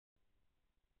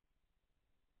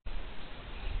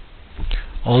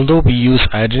Although we use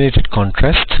iodinated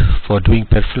contrast for doing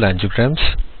peripheral angiograms,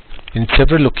 in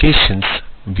several locations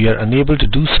we are unable to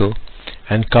do so,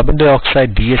 and carbon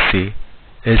dioxide DSA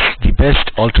is the best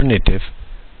alternative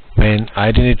when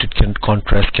iodinated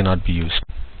contrast cannot be used.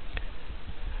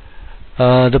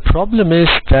 The problem is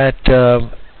that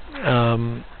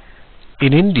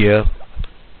in India,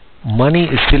 money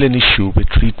is still an issue with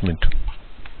treatment,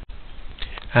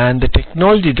 and the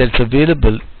technology that's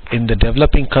available in the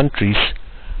developing countries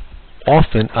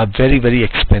often are very, very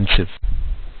expensive,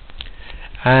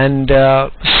 and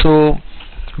so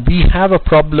we have a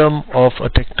problem of a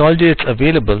technology that's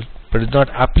available but is not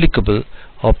applicable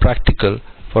or practical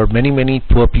for many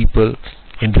poor people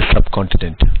in the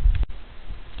subcontinent.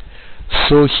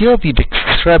 So here we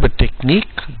describe a technique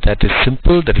that is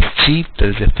simple, that is cheap, that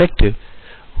is effective,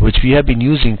 which we have been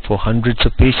using for hundreds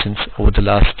of patients over the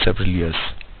last several years.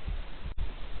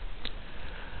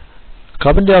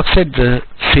 Carbon dioxide, the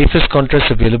safest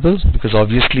contrast available, because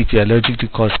obviously if you are allergic to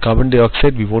carbon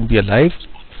dioxide we won't be alive.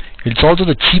 It's also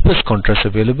the cheapest contrast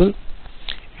available.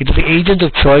 It is the agent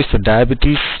of choice for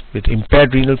diabetes, with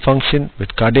impaired renal function,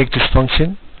 with cardiac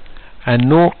dysfunction, and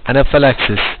no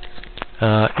anaphylaxis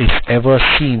is ever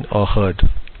seen or heard.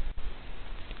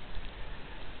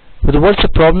 But what's the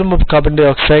problem of carbon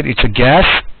dioxide? It's a gas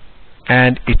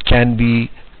and it can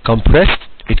be compressed.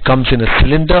 It comes in a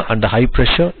cylinder under high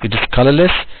pressure. It is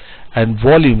colorless and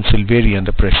volumes will vary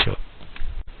under pressure.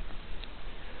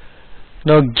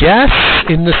 Now gas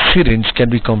in the syringe can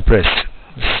be compressed,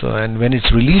 and when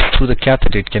it's released through the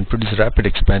catheter it can produce rapid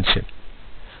expansion.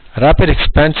 Rapid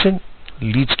expansion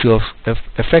leads to an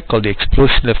effect called the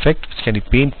explosion effect, which can be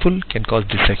painful, can cause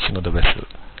dissection of the vessel.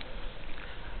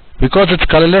 Because it's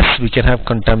colorless, we can have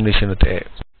contamination with air.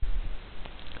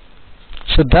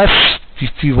 So thus,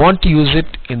 if we want to use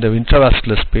it in the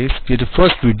intravascular space, we have to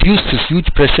first reduce this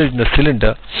huge pressure in the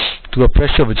cylinder to a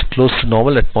pressure which is close to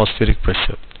normal atmospheric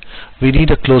pressure. We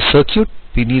need a closed circuit,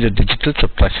 we need a digital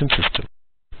subtraction system.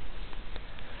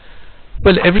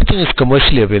 Well, everything is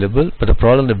commercially available, but the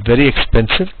problem is very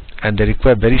expensive and they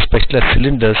require very specialized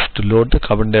cylinders to load the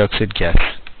carbon dioxide gas.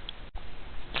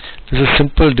 This is a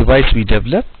simple device we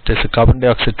developed. There's a carbon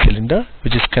dioxide cylinder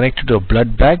which is connected to a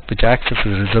blood bag which acts as a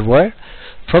reservoir.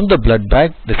 From the blood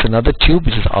bag there's another tube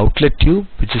which is an outlet tube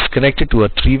which is connected to a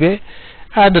three-way,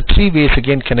 and the three-way is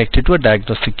again connected to a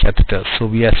diagnostic catheter. So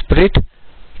we aspirate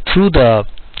through the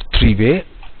three-way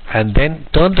and then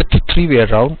turn the three-way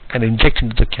around and inject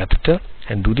into the catheter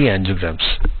and do the angiograms.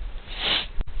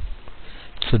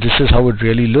 So this is how it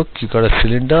really looks. You got a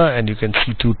cylinder and you can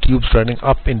see two tubes running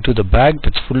up into the bag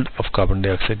that's full of carbon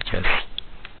dioxide gas.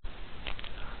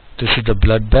 This is the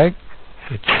blood bag.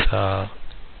 It's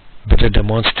better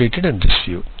demonstrated in this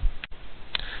view.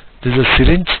 This is a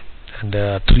syringe and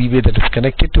a three-way that is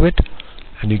connected to it,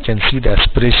 and you can see the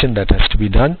aspiration that has to be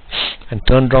done, and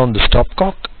turn around the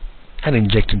stopcock and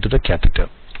inject into the catheter.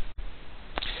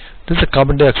 This is a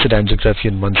carbon dioxide angiography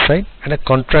on one side, and a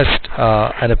contrast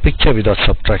and a picture without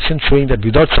subtraction, showing that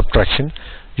without subtraction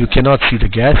you cannot see the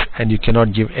gas and you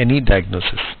cannot give any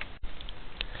diagnosis.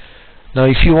 Now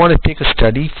if you want to take a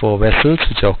study for vessels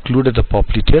which are occluded at the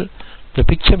popliteal, the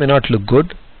picture may not look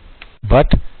good, but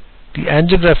the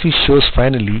angiography shows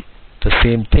finally the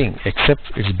same thing, except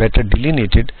it's better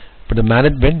delineated, but the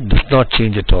management does not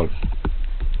change at all.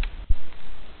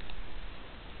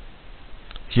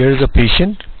 Here is a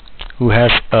patient who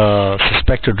has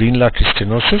suspected renal artery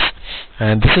stenosis,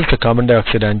 and this is the carbon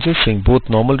dioxide angio showing both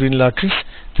normal renal arteries.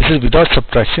 This is without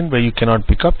subtraction, where you cannot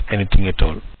pick up anything at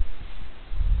all.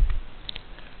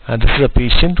 And this is a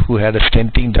patient who had a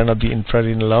stenting done of the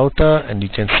infrarenal aorta, and you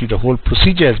can see the whole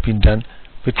procedure has been done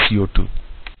with CO2.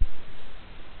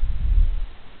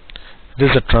 This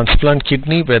is a transplant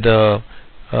kidney where the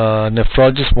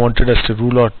nephrologist wanted us to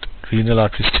rule out renal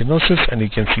artery stenosis, and you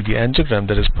can see the angiogram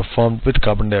that is performed with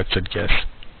carbon dioxide gas.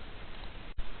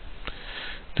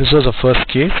 This was the first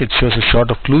case. It shows a short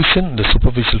occlusion in the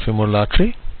superficial femoral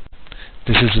artery.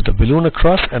 This is with the balloon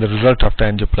across, and the result after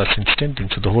angioplasty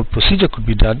stenting. So the whole procedure could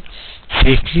be done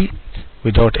safely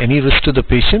without any risk to the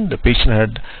patient. The patient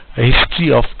had a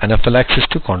history of anaphylaxis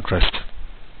to contrast.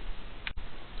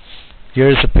 Here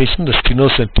is a patient, the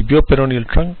stenosis and tibioperoneal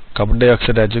trunk, carbon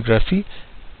dioxide angiography,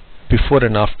 before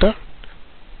and after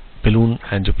balloon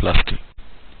angioplasty.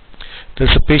 There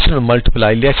is a patient with multiple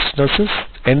iliac stenosis.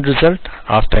 End result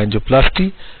after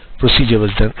angioplasty, procedure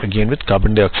was done again with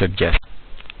carbon dioxide gas.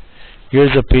 Here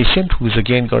is a patient who has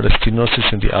again got a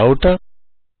stenosis in the aorta.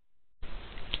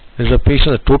 There is a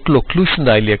patient with total occlusion in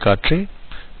the iliac artery,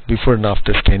 before and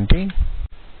after stenting.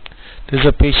 There is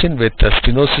a patient with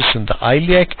stenosis in the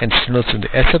iliac and stenosis in the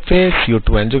SFA, CO2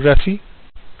 angiography.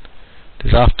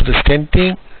 This is after the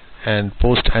stenting and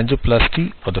post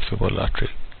angioplasty of the femoral artery.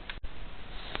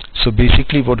 So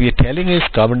basically what we are telling is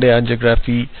carbon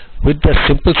angiography with the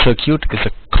simple circuit is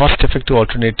a cost-effective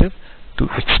alternative to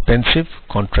expensive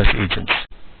contrast agents.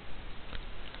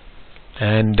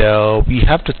 And we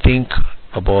have to think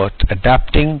about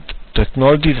adapting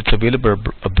technology that's available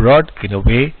abroad in a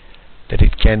way that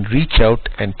it can reach out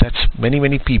and touch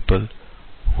many people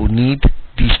who need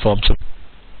these forms of